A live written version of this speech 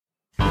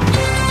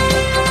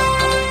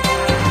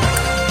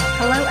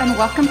and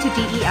welcome to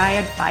DEI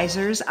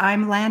Advisors.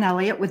 I'm Lan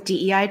Elliott with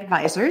DEI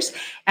Advisors,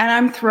 and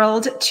I'm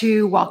thrilled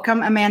to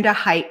welcome Amanda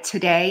Hite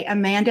today.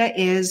 Amanda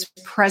is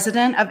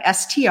President of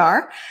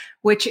STR,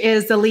 which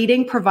is the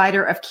leading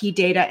provider of key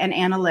data and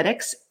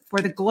analytics for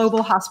the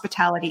global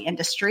hospitality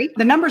industry.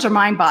 The numbers are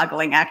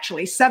mind-boggling,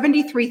 actually.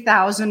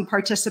 73,000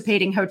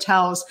 participating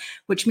hotels,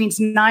 which means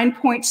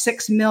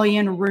 9.6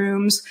 million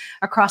rooms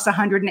across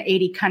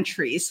 180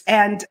 countries.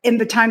 And in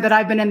the time that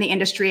I've been in the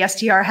industry,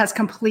 STR has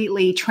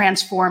completely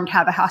transformed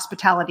how the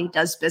hospitality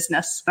does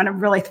business. And I'm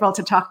really thrilled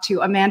to talk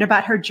to Amanda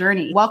about her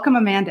journey. Welcome,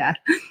 Amanda.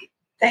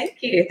 Thank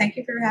you. Thank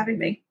you for having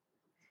me.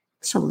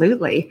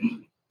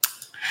 Absolutely.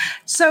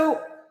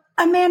 So,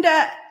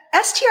 Amanda,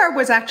 STR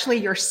was actually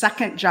your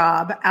second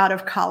job out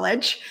of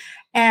college,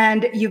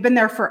 and you've been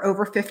there for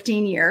over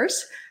 15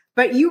 years,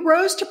 but you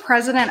rose to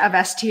president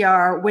of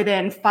STR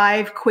within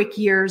 5 quick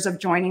years of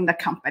joining the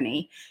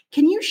company.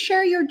 Can you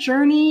share your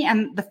journey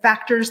and the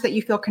factors that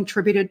you feel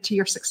contributed to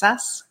your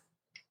success?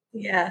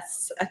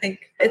 Yes, I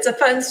think it's a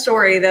fun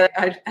story that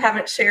I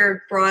haven't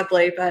shared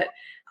broadly, but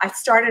I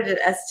started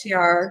at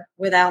STR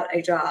without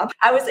a job.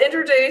 I was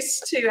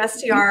introduced to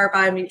STR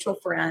by a mutual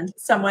friend.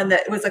 Someone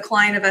that was a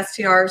client of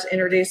STR's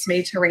introduced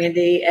me to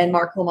Randy and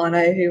Mark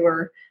Lamano,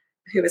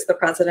 who was the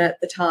president at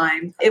the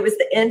time. It was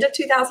the end of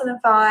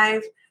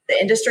 2005.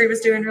 The industry was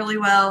doing really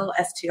well.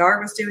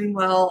 STR was doing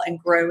well and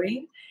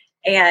growing.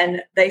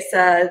 And they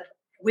said,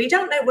 we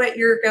don't know what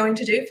you're going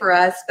to do for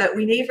us, but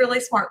we need really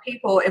smart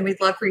people and we'd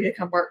love for you to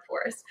come work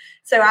for us.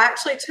 So I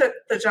actually took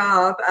the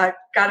job. I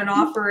got an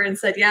offer and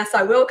said, yes,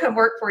 I will come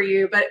work for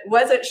you, but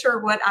wasn't sure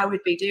what I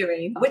would be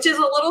doing, which is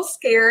a little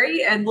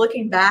scary. And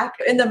looking back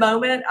in the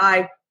moment,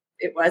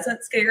 it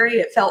wasn't scary.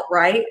 It felt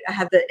right. I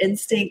had the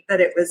instinct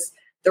that it was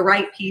the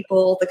right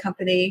people. The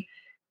company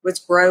was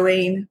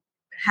growing,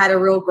 had a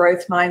real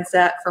growth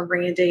mindset from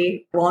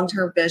Randy,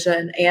 long-term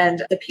vision.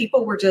 And the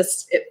people were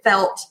it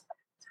felt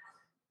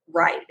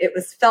right.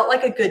 Felt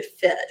like a good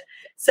fit.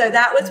 So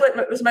that was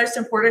what was most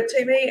important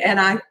to me. And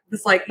I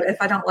was like, if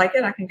I don't like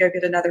it, I can go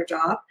get another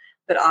job.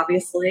 But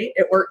obviously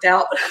it worked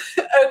out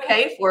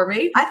okay for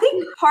me. I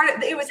think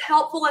it was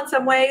helpful in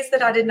some ways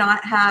that I did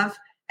not have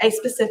a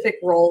specific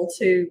role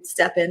to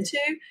step into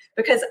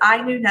because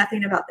I knew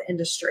nothing about the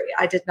industry.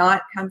 I did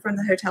not come from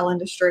the hotel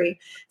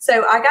industry.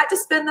 So I got to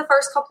spend the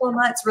first couple of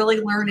months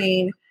really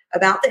learning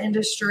about the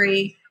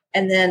industry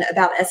and then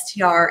about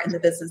STR and the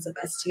business of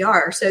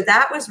STR. So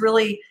that was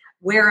really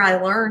where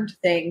I learned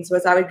things.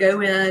 Was I would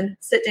go in,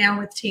 sit down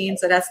with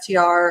teams at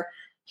STR,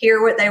 hear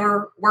what they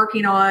were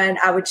working on.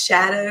 I would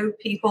shadow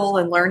people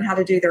and learn how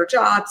to do their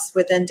jobs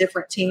within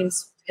different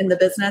teams in the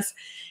business.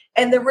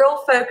 And the real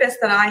focus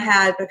that I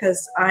had,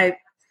 because I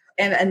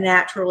am a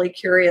naturally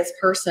curious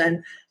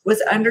person,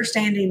 was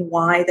understanding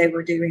why they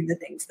were doing the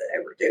things that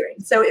they were doing.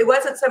 So it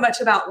wasn't so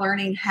much about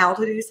learning how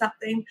to do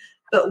something,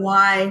 but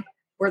why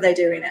were they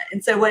doing it?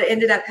 And so what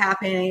ended up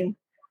happening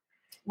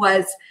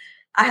was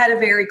I had a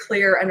very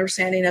clear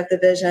understanding of the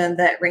vision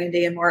that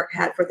Randy and Mark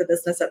had for the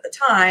business at the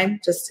time,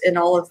 just in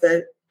all of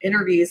the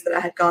interviews that I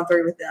had gone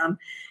through with them.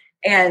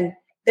 And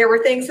there were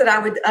things that I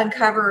would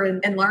uncover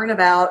and learn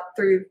about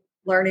through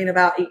learning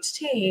about each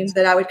team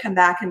that I would come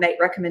back and make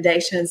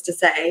recommendations to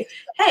say,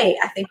 hey,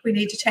 I think we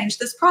need to change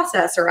this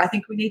process, or I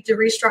think we need to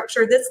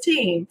restructure this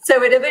team.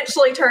 So it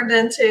eventually turned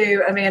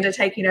into Amanda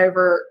taking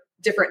over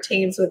different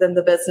teams within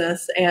the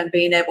business and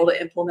being able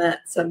to implement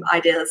some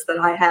ideas that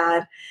I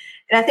had.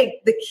 And I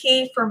think the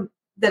key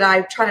that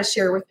I try to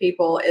share with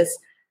people is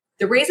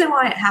the reason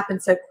why it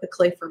happened so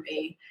quickly for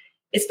me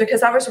is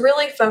because I was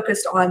really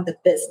focused on the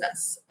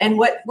business and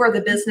what were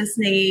the business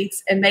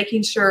needs and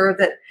making sure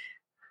that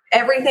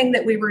everything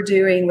that we were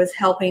doing was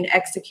helping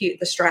execute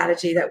the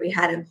strategy that we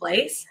had in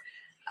place.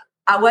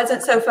 I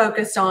wasn't so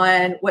focused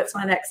on what's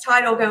my next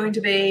title going to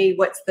be,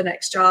 what's the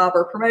next job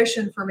or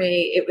promotion for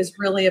me. It was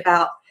really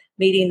about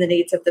meeting the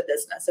needs of the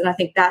business. And I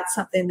think that's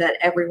something that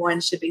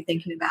everyone should be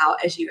thinking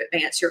about as you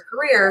advance your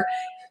career.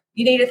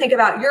 You need to think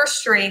about your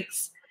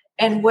strengths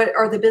and what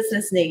are the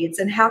business needs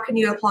and how can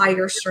you apply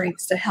your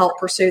strengths to help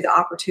pursue the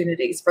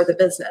opportunities for the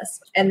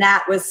business. And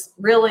that was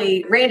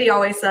really, Randy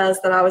always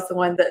says that I was the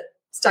one that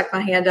stuck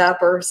my hand up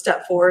or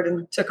stepped forward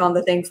and took on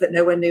the things that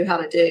no one knew how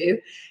to do.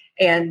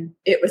 And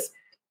it was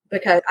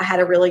because I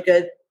had a really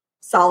good,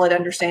 solid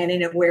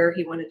understanding of where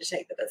he wanted to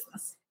take the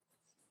business.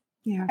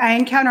 Yeah, I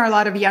encounter a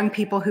lot of young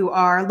people who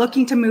are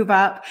looking to move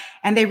up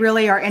and they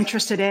really are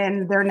interested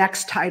in their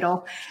next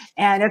title.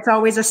 And it's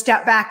always a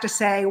step back to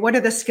say, what are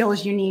the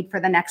skills you need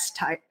for the next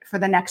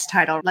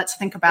title? Let's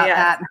think about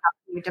that and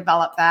how can we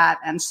develop that.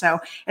 And so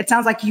it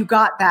sounds like you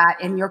got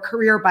that in your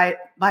career by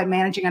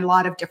managing a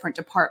lot of different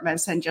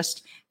departments and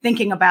just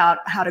thinking about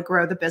how to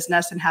grow the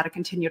business and how to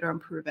continue to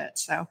improve it.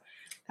 So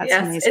that's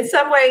amazing. In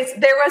some ways,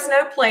 there was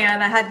no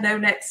plan. I had no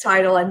next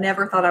title. I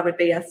never thought I would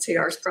be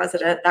STR's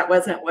president. That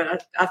wasn't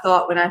what I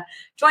thought when I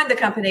joined the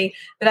company.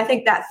 But I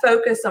think that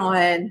focus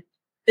on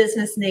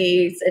business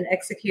needs and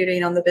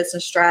executing on the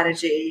business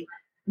strategy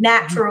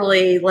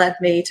naturally led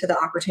me to the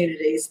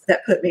opportunities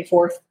that put me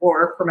forth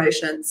for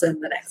promotions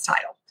and the next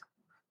title.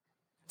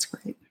 That's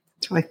great.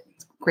 That's really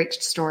Great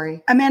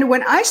story. Amanda,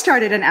 when I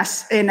started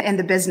in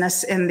the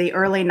business in the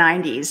early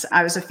 90s,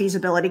 I was a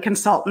feasibility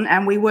consultant,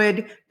 and we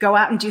would go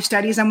out and do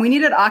studies, and we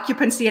needed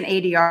occupancy and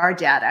ADR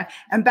data.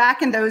 And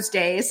back in those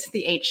days,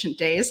 the ancient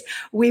days,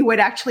 we would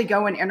actually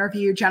go and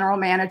interview general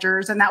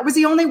managers, and that was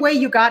the only way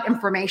you got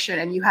information,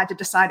 and you had to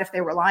decide if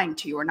they were lying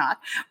to you or not.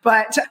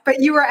 But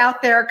you were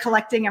out there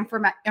collecting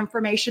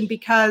information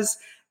because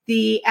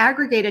the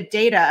aggregated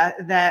data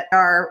that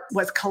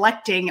was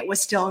collecting, it was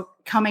still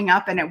coming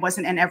up and it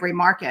wasn't in every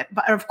market.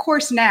 But of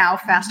course, now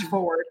fast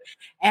forward,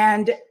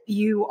 and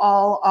you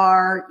all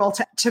are able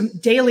to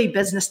daily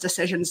business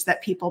decisions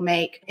that people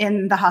make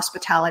in the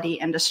hospitality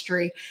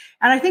industry.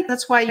 And I think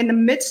that's why in the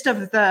midst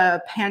of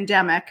the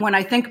pandemic, when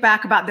I think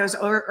back about those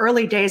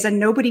early days and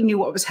nobody knew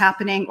what was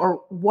happening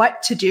or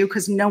what to do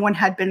because no one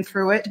had been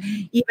through it,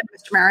 even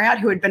Mr. Marriott,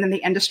 who had been in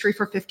the industry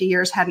for 50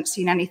 years, hadn't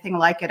seen anything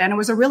like it. And it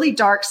was a really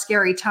dark,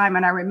 scary time.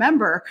 And I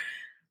remember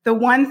the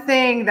one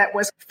thing that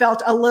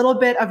felt a little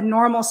bit of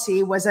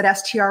normalcy was that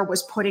STR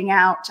was putting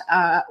out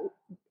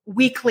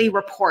weekly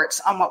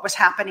reports on what was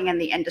happening in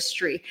the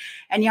industry.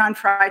 And Jan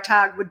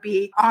Freitag would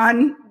be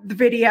on the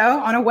video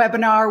on a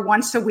webinar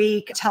once a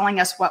week telling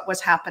us what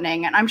was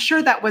happening. And I'm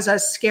sure that was a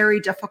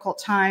scary, difficult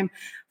time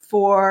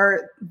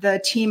for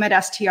the team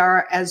at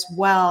STR as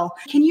well.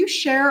 Can you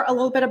share a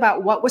little bit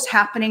about what was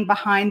happening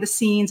behind the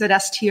scenes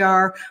at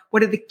STR?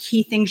 What are the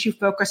key things you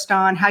focused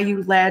on, how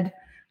you led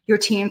your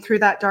team through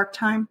that dark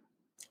time?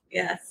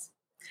 Yes,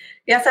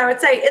 I would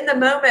say in the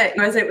moment,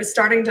 as it was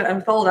starting to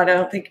unfold, I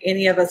don't think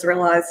any of us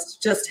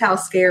realized just how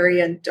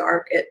scary and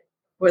dark it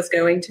was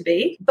going to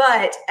be.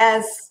 But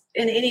as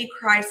in any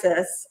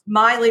crisis,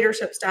 my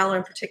leadership style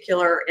in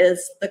particular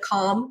is the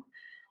calm,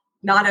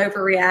 not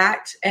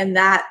overreact. And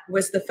that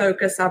was the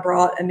focus I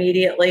brought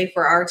immediately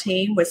for our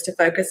team, was to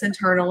focus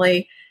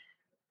internally,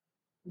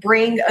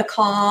 bring a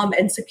calm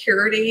and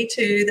security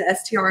to the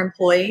STR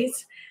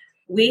employees.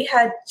 We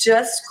had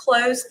just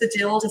closed the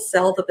deal to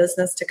sell the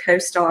business to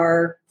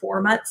CoStar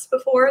 4 months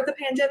before the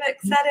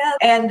pandemic set in.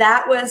 And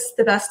that was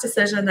the best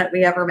decision that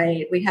we ever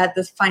made. We had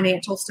the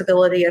financial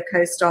stability of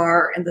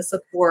CoStar and the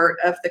support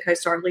of the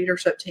CoStar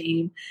leadership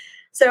team.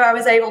 So I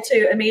was able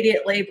to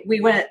immediately,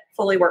 we went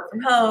fully work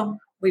from home.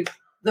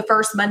 The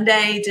first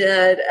Monday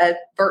did a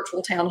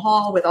virtual town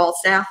hall with all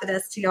staff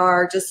at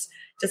STR just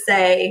to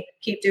say,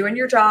 keep doing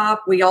your job.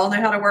 We all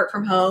know how to work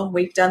from home.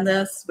 We've done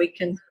this. We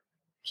can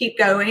keep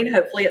going.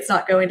 Hopefully it's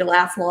not going to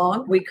last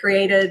long. We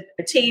created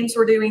teams.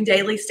 We're doing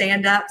daily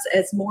stand-ups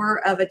as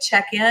more of a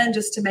check-in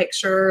just to make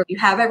sure you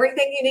have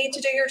everything you need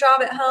to do your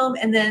job at home,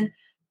 and then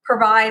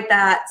provide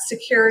that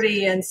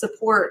security and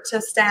support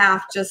to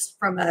staff just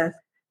from a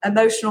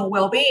emotional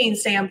well-being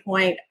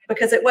standpoint,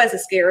 because it was a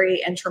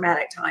scary and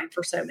traumatic time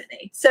for so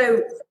many.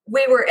 So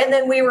we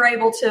were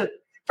able to,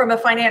 from a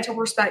financial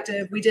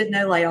perspective, we did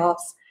no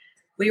layoffs.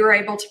 We were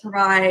able to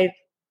provide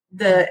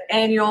the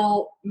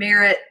annual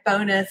merit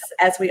bonus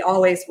as we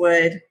always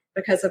would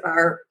because of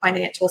our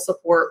financial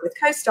support with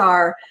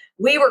CoStar.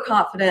 We were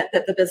confident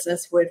that the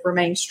business would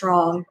remain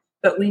strong,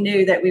 but we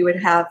knew that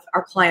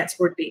our clients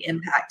would be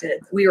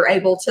impacted. We were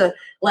able to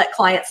let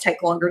clients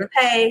take longer to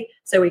pay,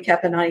 so we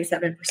kept a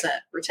 97%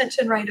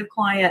 retention rate of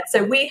clients.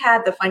 So we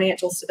had the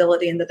financial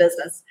stability in the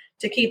business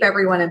to keep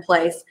everyone in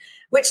place,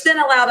 which then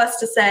allowed us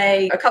to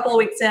say, a couple of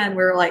weeks in, we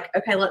were like,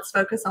 okay, let's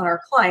focus on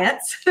our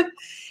clients.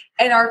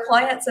 And our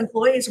clients'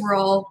 employees were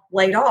all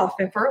laid off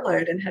and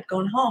furloughed and had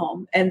gone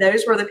home. And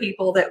those were the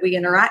people that we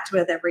interact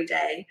with every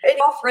day. And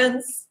all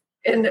friends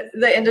in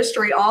the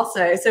industry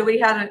also. So we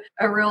had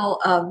a real,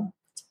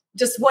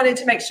 just wanted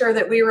to make sure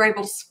that we were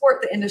able to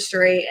support the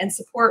industry and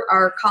support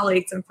our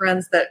colleagues and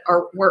friends that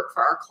work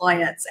for our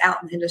clients out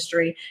in the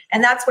industry.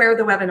 And that's where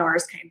the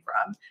webinars came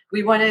from.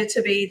 We wanted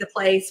to be the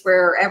place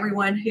where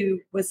everyone who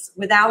was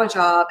without a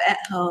job at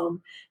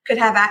home could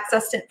have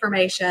access to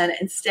information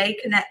and stay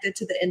connected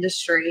to the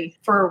industry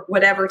for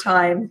whatever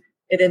time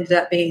it ended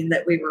up being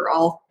that we were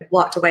all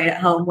locked away at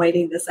home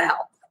waiting this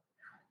out.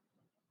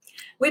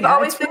 We've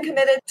always been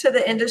committed to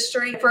the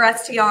industry. For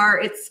STR,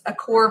 it's a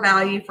core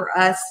value for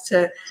us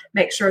to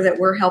make sure that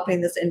we're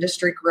helping this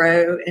industry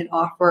grow and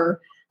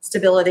offer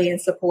stability and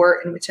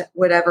support in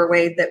whatever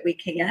way that we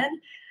can,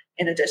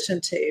 in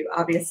addition to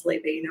obviously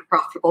being a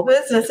profitable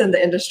business in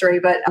the industry.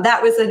 But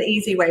that was an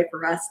easy way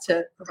for us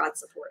to provide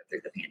support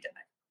through the pandemic.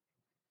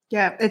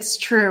 Yeah, it's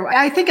true.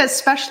 I think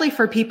especially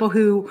for people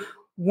who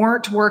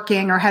weren't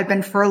working or had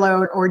been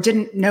furloughed or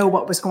didn't know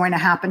what was going to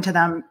happen to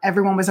them,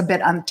 everyone was a bit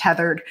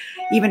untethered,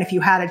 even if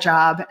you had a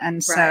job.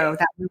 And so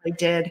that really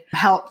did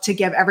help to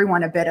give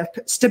everyone a bit of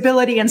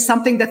stability and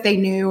something that they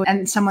knew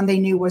and someone they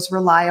knew was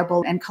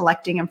reliable and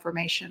collecting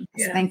information.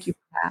 So thank you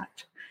for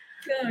that.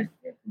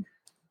 Yeah.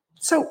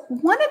 So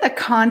one of the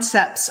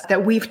concepts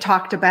that we've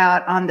talked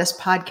about on this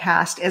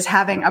podcast is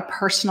having a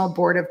personal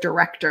board of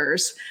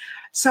directors.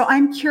 So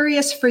I'm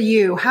curious for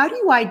you, how do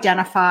you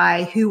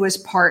identify who is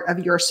part of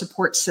your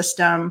support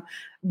system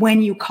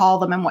when you call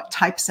them and what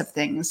types of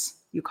things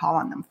you call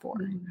on them for?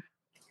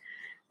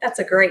 That's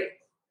a great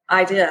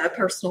idea, a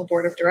personal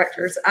board of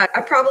directors.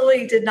 I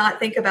probably did not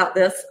think about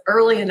this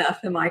early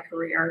enough in my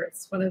career.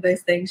 It's one of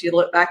those things you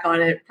look back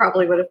on, it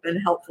probably would have been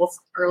helpful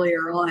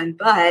earlier on,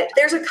 but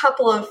there's a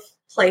couple of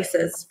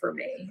places for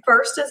me.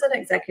 First is an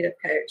executive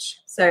coach.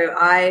 So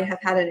I have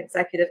had an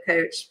executive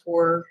coach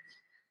for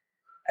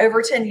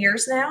over 10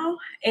 years now.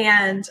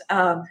 And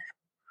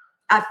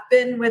I've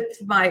been with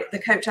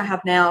the coach I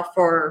have now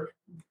for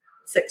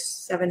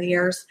 6-7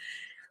 years.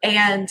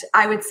 And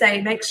I would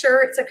say, make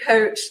sure it's a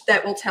coach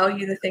that will tell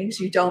you the things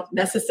you don't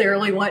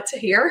necessarily want to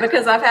hear,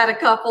 because I've had a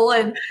couple,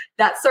 and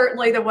that's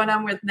certainly the one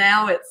I'm with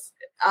now.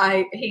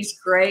 He's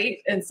great.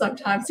 And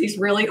sometimes he's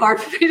really hard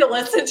for me to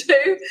listen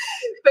to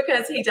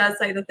because he does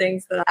say the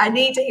things that I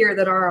need to hear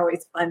that are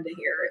always fun to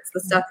hear. It's the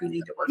stuff you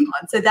need to work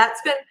on. So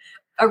that's been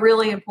a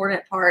really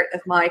important part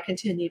of my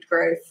continued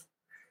growth.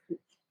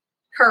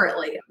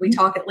 Currently, we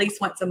talk at least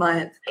once a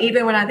month.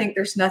 Even when I think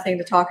there's nothing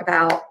to talk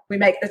about, we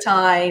make the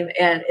time,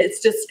 and it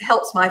just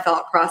helps my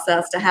thought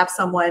process to have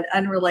someone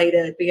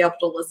unrelated be able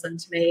to listen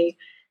to me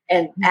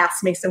and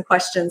ask me some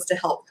questions to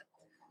help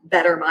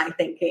better my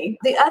thinking.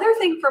 The other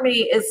thing for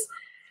me is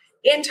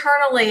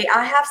internally,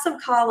 I have some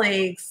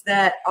colleagues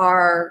that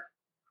are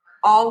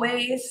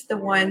always the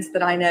ones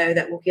that I know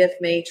that will give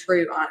me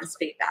true, honest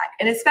feedback.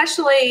 And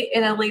especially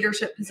in a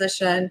leadership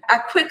position, I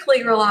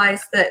quickly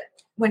realized that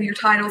when your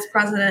title is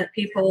president,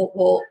 people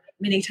will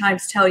many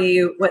times tell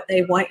you what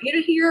they want you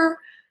to hear,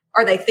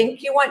 or they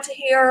think you want to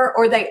hear,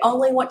 or they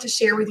only want to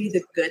share with you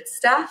the good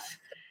stuff.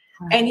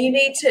 And you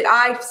need to,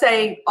 I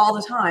say all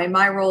the time,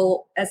 my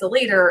role as a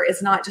leader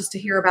is not just to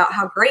hear about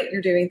how great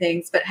you're doing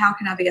things, but how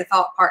can I be a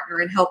thought partner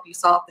and help you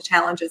solve the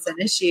challenges and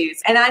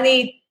issues? And I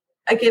need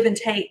a give and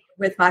take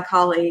with my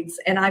colleagues.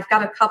 And I've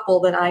got a couple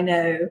that I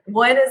know.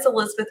 One is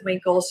Elizabeth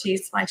Winkle.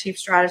 She's my chief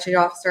strategy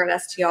officer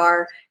at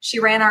STR. She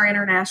ran our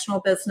international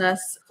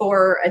business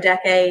for a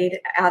decade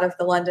out of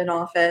the London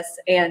office,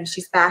 and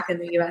she's back in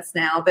the US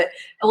now. But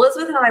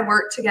Elizabeth and I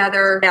worked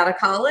together out of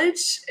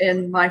college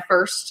in my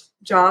first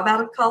job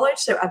out of college.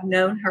 So I've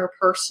known her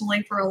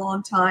personally for a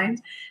long time.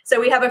 So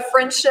we have a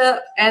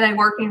friendship and a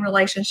working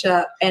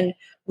relationship, and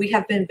we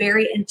have been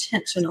very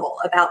intentional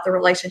about the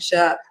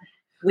relationship.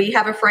 We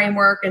have a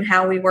framework in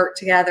how we work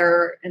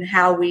together and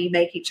how we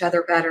make each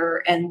other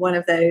better. And one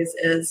of those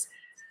is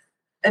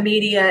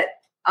immediate,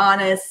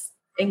 honest,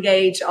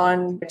 engage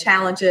on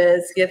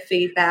challenges, give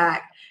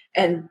feedback.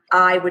 And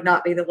I would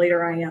not be the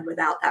leader I am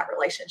without that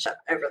relationship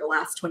over the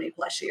last 20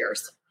 plus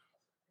years.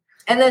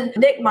 And then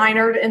Nick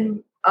Minard,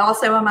 and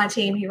also on my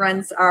team, he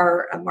runs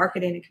our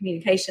marketing and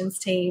communications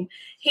team.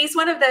 He's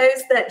one of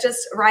those that just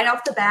right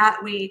off the bat,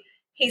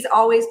 he's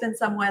always been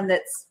someone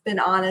that's been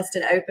honest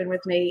and open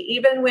with me.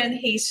 Even when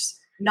he's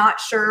not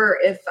sure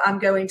if I'm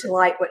going to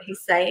like what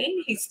he's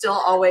saying, he's still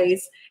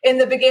always, in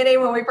the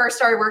beginning when we first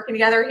started working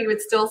together, he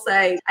would still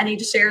say, I need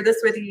to share this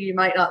with you. You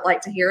might not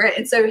like to hear it.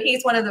 And so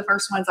he's one of the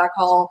first ones I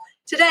call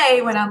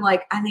today when I'm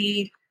like, I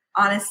need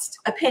honest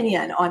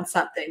opinion on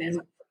something.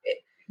 And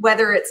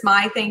whether it's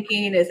my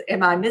thinking,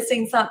 am I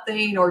missing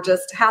something, or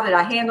just how did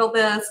I handle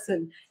this?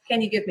 And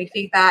can you give me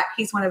feedback?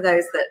 He's one of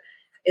those that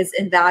is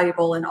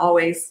invaluable and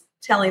always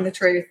telling the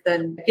truth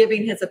and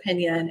giving his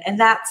opinion. And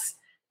that's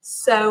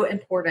so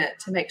important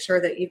to make sure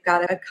that you've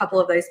got a couple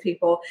of those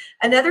people.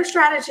 Another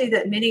strategy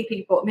that many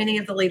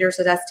of the leaders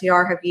at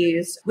STR have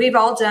used, we've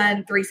all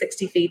done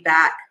 360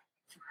 feedback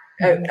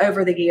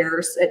over the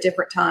years at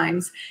different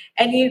times.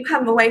 And you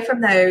come away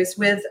from those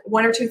with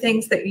one or two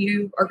things that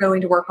you are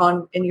going to work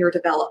on in your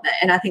development.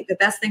 And I think the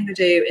best thing to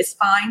do is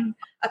find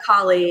a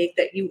colleague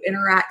that you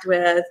interact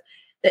with,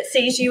 that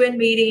sees you in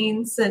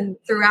meetings and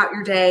throughout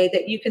your day,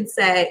 that you can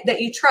say,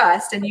 that you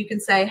trust, and you can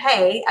say,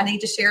 hey, I need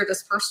to share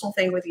this personal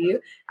thing with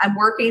you. I'm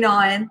working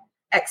on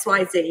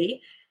XYZ.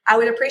 I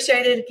would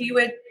appreciate it if you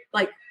would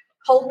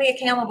hold me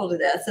accountable to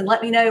this and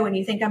let me know when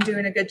you think I'm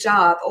doing a good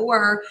job.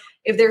 Or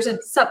if there's an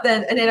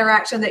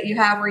interaction that you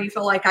have where you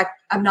feel like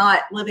I'm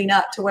not living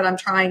up to what I'm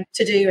trying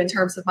to do in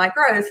terms of my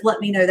growth, let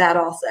me know that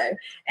also.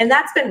 And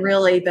that's been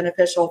really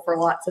beneficial for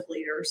lots of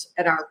leaders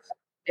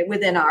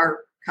within our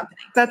company.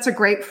 That's a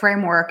great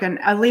framework. And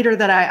a leader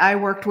that I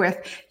worked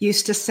with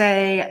used to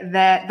say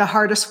that the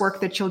hardest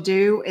work that you'll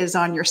do is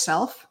on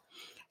yourself.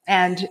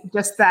 And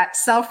just that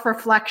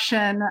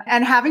self-reflection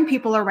and having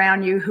people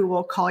around you who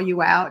will call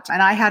you out.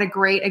 And I had a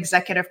great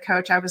executive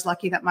coach. I was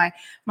lucky that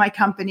my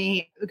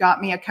company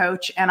got me a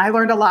coach, and I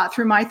learned a lot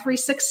through my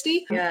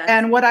 360. Yes.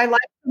 And what I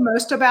liked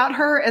most about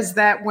her is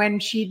that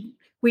when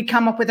we'd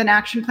come up with an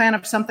action plan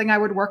of something I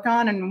would work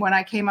on. And when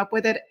I came up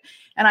with it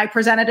and I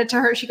presented it to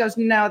her, she goes,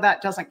 no,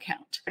 that doesn't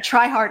count.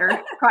 Try harder,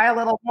 try a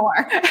little more.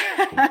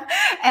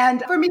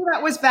 And for me,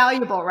 that was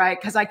valuable, right?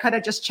 Because I could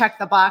have just checked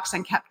the box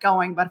and kept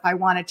going. But if I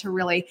wanted to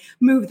really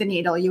move the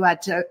needle, you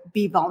had to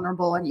be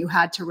vulnerable and you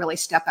had to really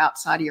step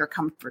outside of your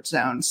comfort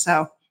zone.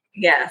 So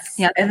yes.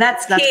 Yeah. And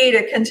that's key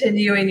to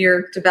continuing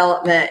your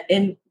development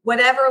in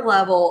whatever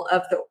level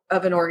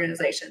of an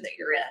organization that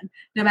you're in,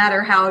 no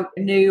matter how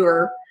new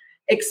or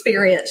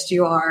experienced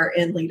you are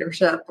in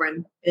leadership or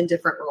in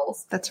different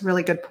roles. That's a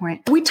really good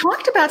point. We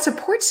talked about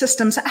support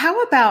systems.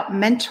 How about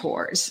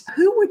mentors?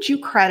 Who would you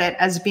credit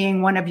as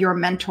being one of your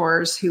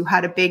mentors who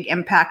had a big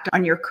impact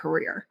on your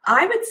career?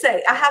 I would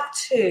say I have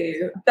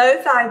two.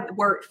 Both I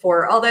worked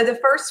for, although the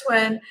first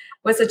one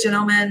was a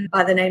gentleman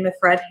by the name of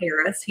Fred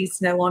Harris.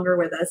 He's no longer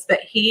with us, but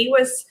he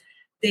was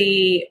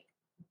the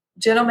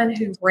gentleman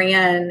who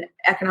ran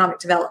economic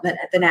development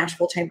at the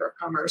Nashville Chamber of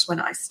Commerce when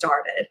I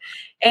started.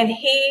 And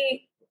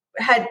he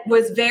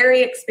was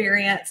very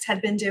experienced,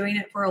 had been doing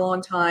it for a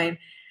long time.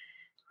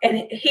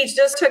 And he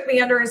just took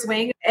me under his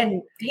wing.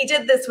 And he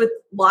did this with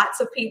lots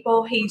of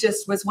people. He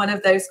just was one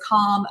of those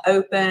calm,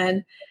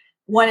 open,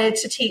 wanted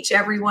to teach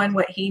everyone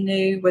what he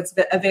knew, was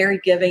a very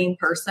giving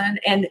person.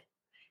 And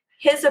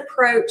his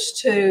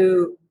approach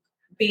to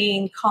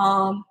being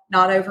calm,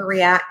 not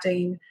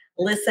overreacting,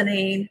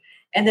 listening,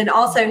 and then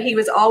also he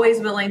was always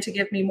willing to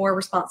give me more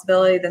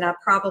responsibility than I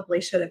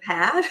probably should have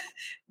had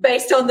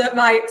based on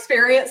my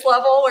experience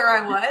level where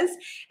I was.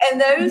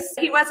 And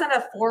he wasn't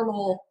a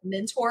formal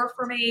mentor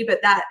for me,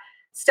 but that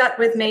stuck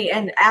with me.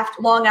 And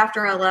long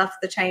after I left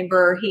the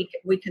chamber,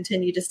 we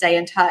continued to stay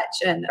in touch,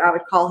 and I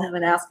would call him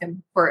and ask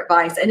him for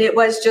advice. And it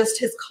was just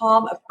his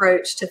calm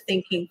approach to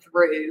thinking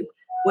through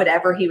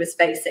whatever he was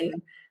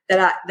facing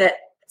that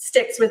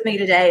sticks with me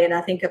today. And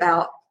I think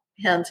about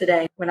him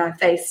today when I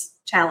face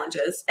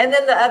challenges. And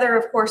then the other,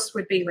 of course,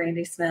 would be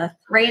Randy Smith.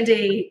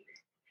 Randy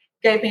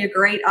gave me a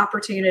great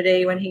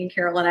opportunity when he and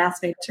Carolyn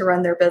asked me to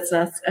run their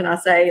business. And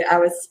I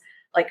was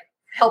like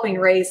helping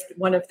raise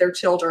one of their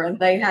children.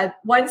 They had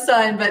one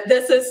son, but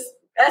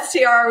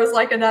STR was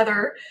like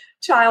another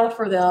child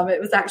for them. It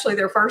was actually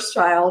their first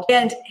child.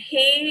 And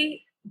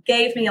he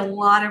gave me a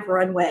lot of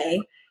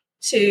runway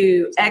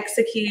to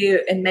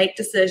execute and make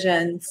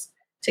decisions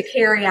to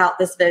carry out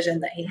this vision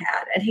that he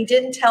had. And he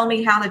didn't tell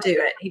me how to do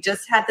it. He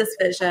just had this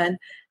vision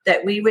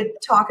that we would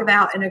talk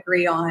about and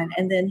agree on,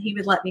 and then he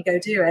would let me go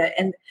do it.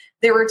 And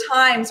there were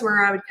times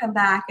where I would come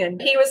back,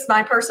 and he was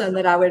my person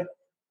that I would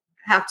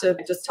have to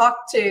just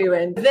talk to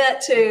and vent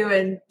to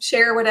and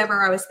share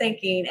whatever I was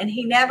thinking. And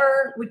he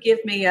never would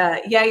give me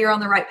yeah, you're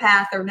on the right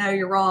path, or no,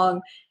 you're wrong,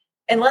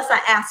 unless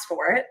I asked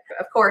for it.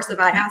 Of course, if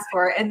I asked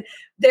for it. And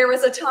there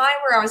was a time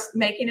where I was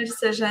making a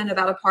decision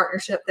about a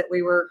partnership that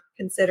we were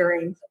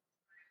considering.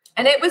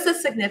 And it was a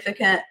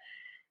significant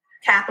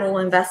capital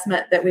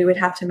investment that we would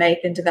have to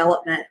make in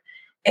development.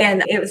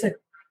 And it was a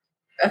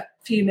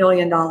few $1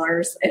 million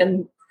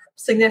and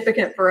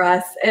significant for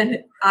us.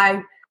 And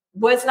I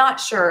was not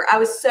sure. I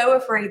was so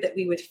afraid that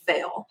we would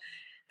fail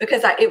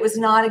because it was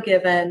not a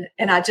given.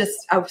 And I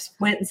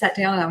went and sat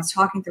down and I was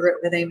talking through it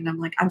with him. And I'm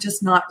like, I'm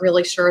just not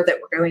really sure that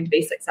we're going to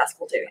be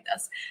successful doing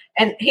this.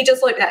 And he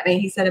just looked at me.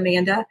 He said,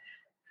 Amanda,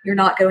 you're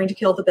not going to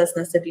kill the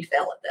business if you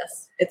fail at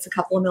this. It's a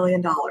couple of $1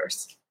 million.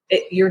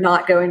 You're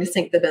not going to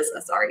sink the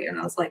business, are you? And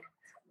I was like,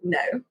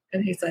 no.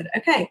 And he said,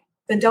 okay,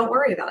 then don't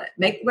worry about it.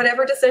 Make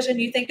whatever decision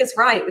you think is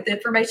right with the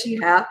information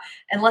you have,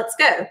 and let's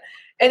go.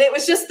 And it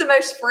was just the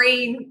most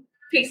freeing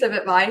piece of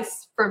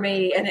advice for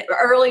me. And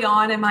early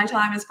on in my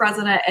time as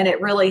president, and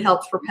it really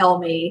helped propel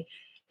me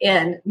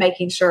in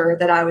making sure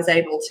that I was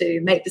able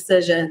to make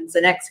decisions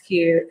and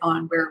execute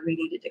on where we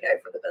needed to go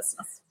for the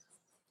business.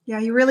 Yeah,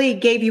 he really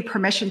gave you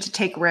permission to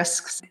take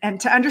risks and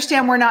to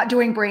understand we're not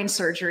doing brain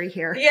surgery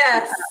here.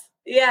 Yes.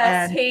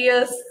 Yes, and he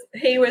is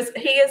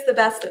the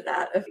best at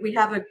that. If we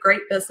have a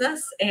great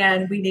business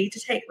and we need to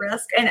take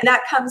risk, and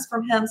that comes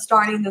from him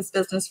starting this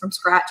business from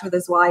scratch with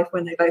his wife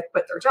when they both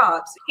quit their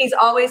jobs. He's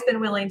always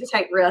been willing to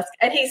take risk,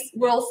 and he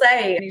will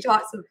say, and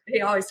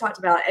he always talked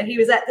about it, and he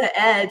was at the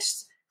edge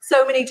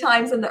so many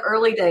times in the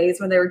early days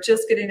when they were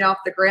just getting off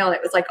the ground.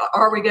 It was like,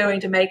 are we going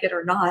to make it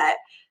or not?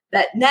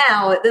 That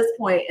now at this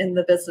point in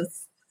the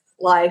business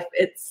life,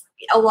 it's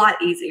a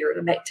lot easier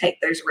to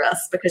take those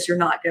risks because you're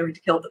not going to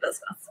kill the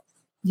business.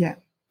 Yeah.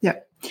 Yeah.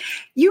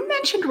 You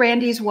mentioned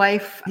Randy's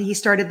wife. He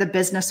started the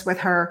business with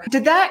her.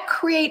 Did that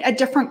create a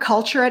different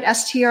culture at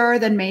STR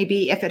than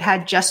maybe if it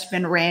had just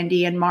been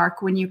Randy and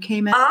Mark when you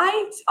came in?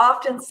 I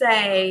often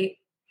say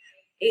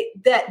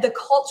that the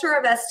culture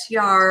of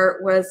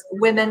STR was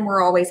women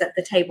were always at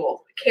the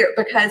table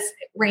because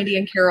Randy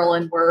and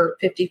Carolyn were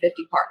 50-50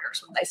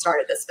 partners when they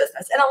started this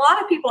business. And a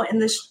lot of people in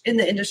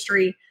the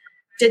industry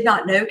did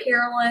not know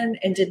Carolyn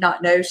and did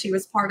not know she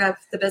was part of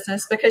the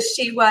business because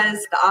she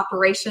was the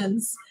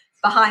operations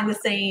behind the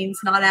scenes,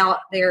 not out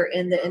there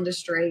in the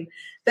industry.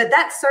 But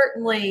that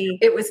certainly,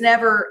 it was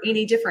never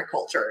any different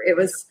culture. It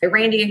was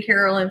Randy and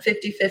Carolyn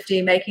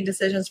 50-50 making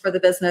decisions for the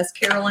business.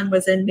 Carolyn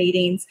was in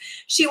meetings.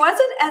 She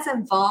wasn't as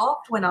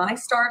involved when I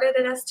started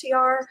at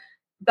STR,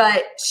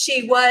 but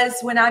she was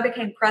when I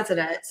became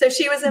president. So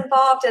she was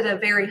involved at a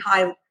very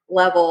high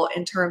level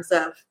in terms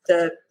of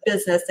the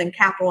business and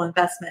capital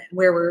investment and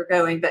where we were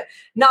going, but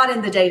not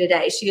in the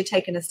day-to-day. She had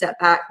taken a step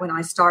back when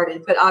I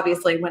started, but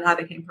obviously when I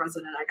became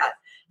president, I got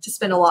to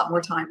spend a lot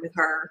more time with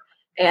her,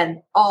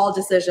 and all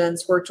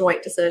decisions were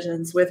joint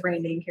decisions with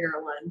Randy and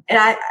Carolyn.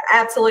 And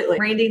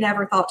Randy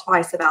never thought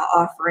twice about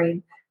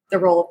offering the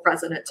role of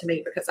president to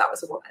me because I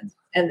was a woman,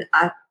 and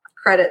I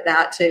credit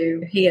that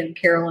to he and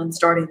Carolyn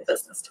starting the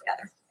business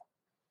together.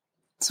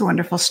 It's a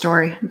wonderful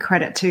story, and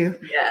credit to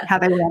Yeah. how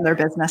they ran their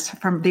business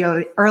from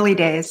the early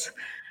days.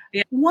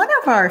 Yeah. One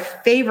of our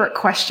favorite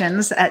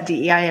questions at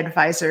DEI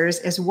Advisors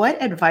is,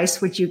 what advice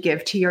would you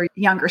give to your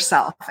younger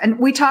self? And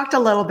we talked a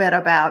little bit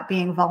about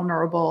being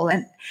vulnerable,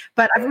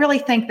 but I really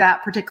think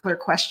that particular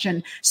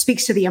question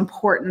speaks to the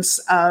importance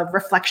of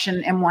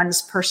reflection in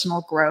one's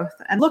personal growth.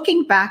 And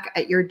looking back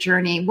at your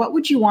journey, what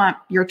would you want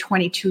your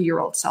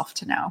 22-year-old self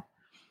to know?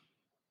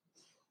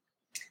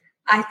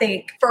 I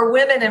think for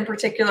women in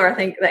particular, I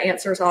think the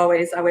answer is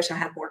always, I wish I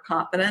had more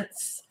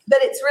confidence. But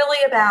it's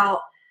really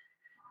about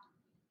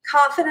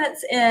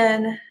confidence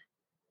in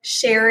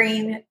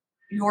sharing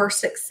your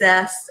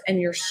success,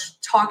 and you're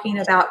talking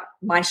about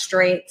my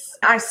strengths.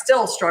 I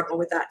still struggle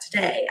with that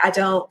today. I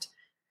don't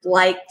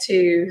like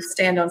to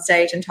stand on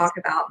stage and talk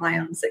about my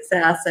own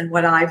success and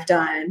what I've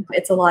done.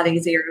 It's a lot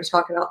easier to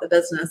talk about the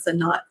business and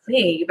not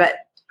me. But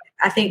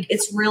I think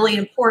it's really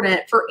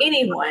important for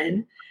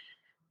anyone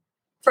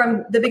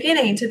from the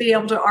beginning to be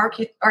able to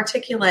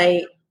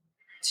articulate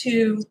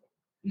to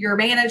your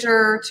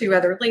manager, to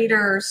other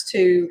leaders,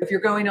 to if you're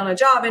going on a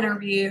job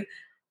interview,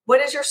 what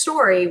is your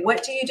story?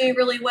 What do you do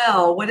really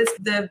well? What is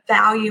the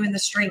value and the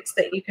strengths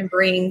that you can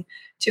bring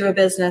to a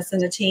business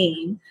and a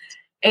team?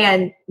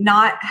 And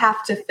not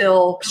have to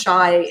feel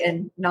shy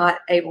and not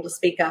able to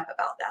speak up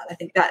about that. I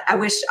think that I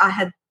wish I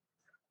had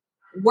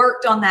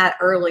worked on that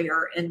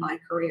earlier in my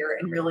career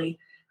and really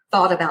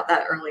thought about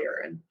that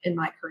earlier in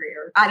my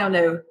career. I don't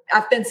know.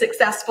 I've been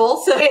successful,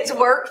 so it's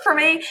worked for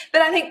me.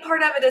 But I think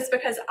part of it is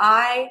because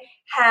I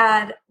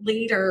had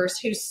leaders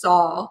who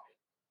saw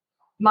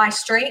my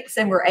strengths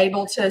and were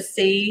able to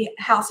see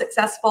how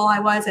successful I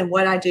was and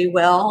what I do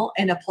well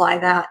and apply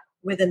that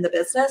within the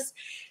business.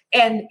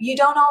 And you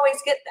don't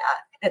always get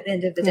that at the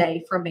end of the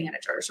day from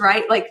managers,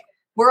 right? Like,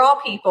 we're all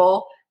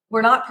people.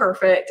 We're not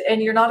perfect,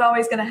 and you're not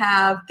always going to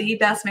have the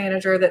best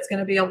manager that's going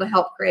to be able to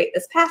help create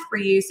this path for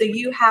you. So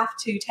you have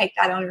to take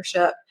that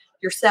ownership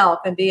yourself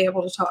and be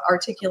able to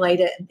articulate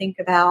it and think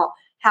about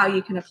how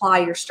you can apply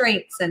your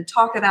strengths and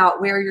talk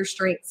about where your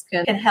strengths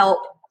can help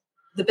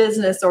the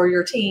business or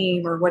your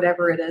team or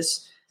whatever it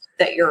is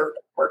that you're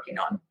working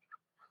on.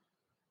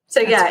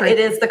 So it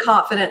is the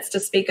confidence to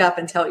speak up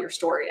and tell your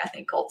story, I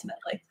think,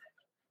 ultimately.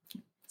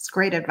 It's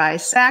great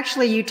advice.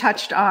 Actually, you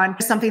touched on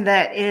something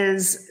that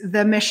is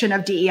the mission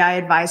of DEI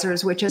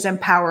Advisors, which is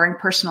empowering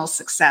personal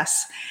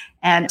success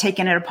and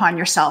taking it upon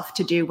yourself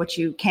to do what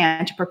you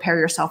can to prepare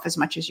yourself as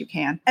much as you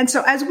can. And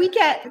so as we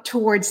get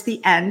towards the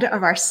end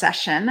of our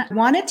session, I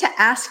wanted to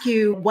ask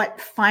you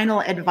what final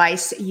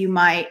advice you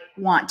might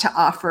want to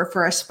offer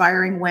for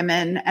aspiring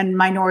women and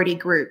minority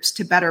groups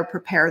to better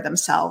prepare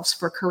themselves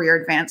for career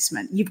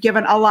advancement. You've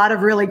given a lot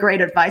of really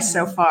great advice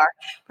so far,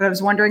 but I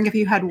was wondering if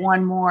you had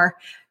one more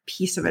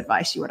piece of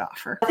advice you would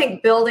offer. I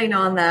think building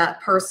on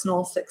that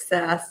personal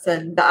success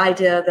and the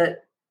idea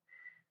that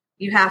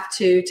you have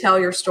to tell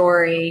your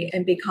story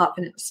and be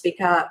confident to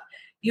speak up.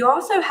 You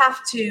also have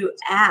to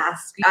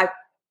ask.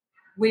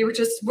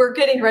 We're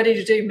getting ready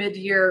to do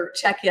mid-year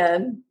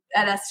check-in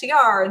at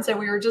STR. And so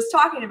we were just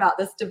talking about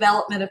this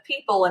development of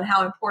people and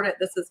how important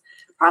this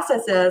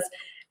process is.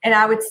 And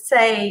I would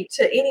say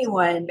to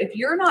anyone, if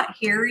you're not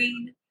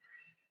hearing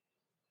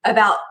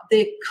about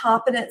the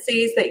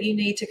competencies that you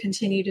need to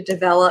continue to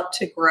develop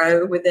to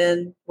grow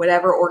within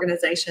whatever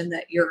organization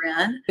that you're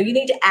in, you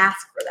need to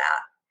ask for that.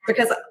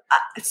 Because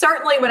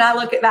certainly when I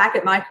look back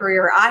at my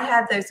career, I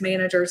had those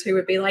managers who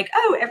would be like,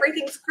 oh,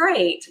 everything's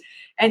great.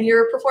 And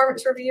your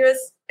performance review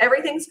is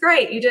everything's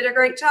great. You did a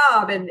great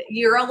job. And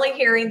you're only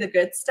hearing the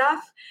good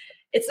stuff.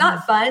 It's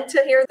not fun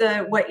to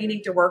hear what you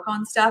need to work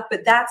on stuff,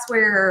 but that's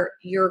where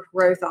your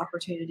growth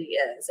opportunity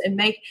is. And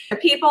make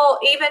people,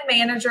 even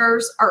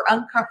managers, are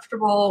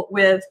uncomfortable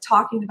with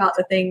talking about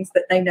the things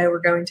that they know are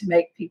going to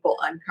make people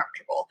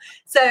uncomfortable.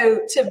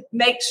 So to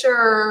make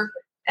sure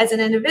as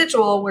an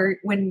individual,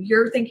 when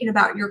you're thinking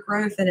about your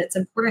growth and it's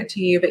important to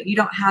you, but you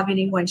don't have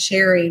anyone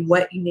sharing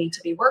what you need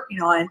to be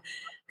working on,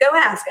 go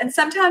ask. And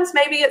sometimes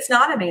maybe it's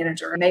not a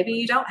manager. Maybe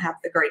you don't have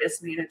the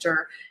greatest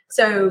manager.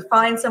 So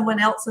find someone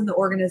else in the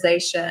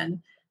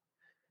organization,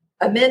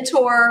 a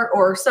mentor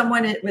or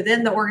someone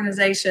within the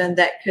organization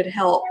that could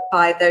help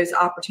by those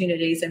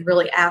opportunities, and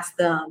really ask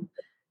them,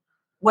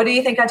 what do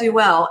you think I do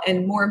well?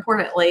 And more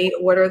importantly,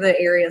 what are the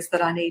areas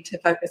that I need to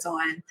focus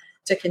on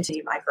to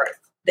continue my growth?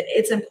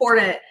 It's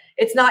important.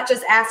 It's not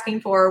just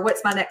asking for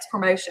what's my next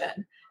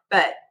promotion,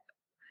 but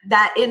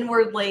that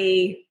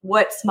inwardly,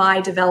 what's my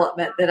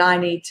development that I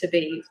need to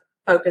be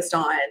focused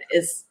on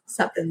is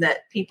something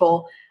that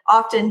people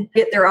often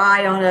get their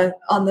eye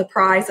on the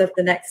prize of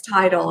the next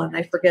title, and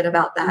they forget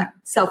about that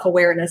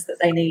self-awareness that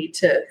they need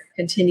to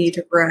continue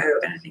to grow.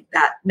 And I think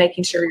that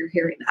making sure you're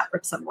hearing that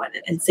from someone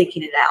and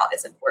seeking it out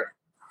is important.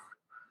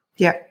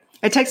 Yeah.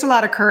 It takes a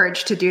lot of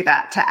courage to do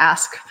that, to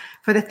ask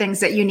for the things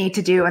that you need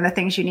to do and the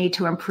things you need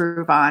to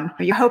improve on.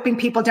 You're hoping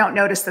people don't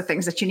notice the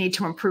things that you need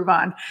to improve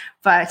on.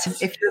 But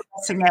if you're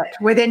missing it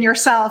within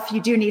yourself, you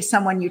do need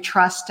someone you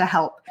trust to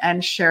help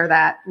and share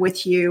that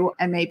with you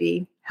and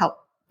maybe help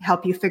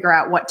help you figure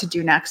out what to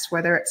do next,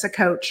 whether it's a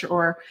coach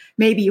or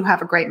maybe you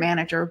have a great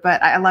manager.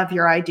 But I love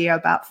your idea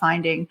about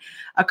finding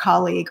a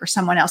colleague or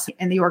someone else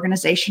in the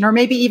organization, or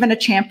maybe even a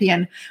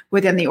champion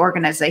within the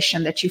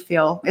organization that you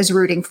feel is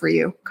rooting for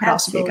you. Could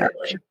Absolutely. also be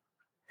a coach.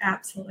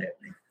 Absolutely.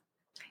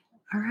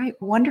 All right.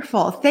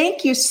 Wonderful.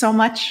 Thank you so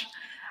much,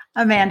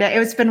 Amanda.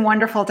 It's been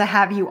wonderful to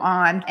have you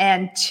on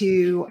and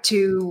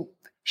to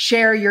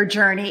share your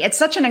journey. It's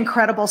such an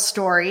incredible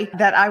story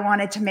that I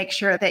wanted to make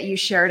sure that you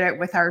shared it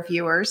with our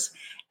viewers.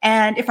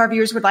 And if our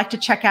viewers would like to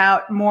check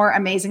out more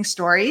amazing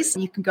stories,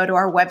 you can go to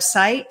our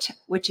website,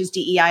 which is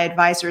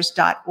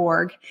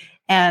deiadvisors.org,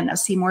 and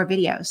see more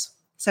videos.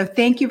 So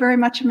thank you very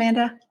much,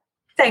 Amanda.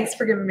 Thanks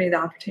for giving me the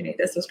opportunity.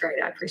 This was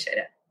great. I appreciate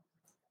it.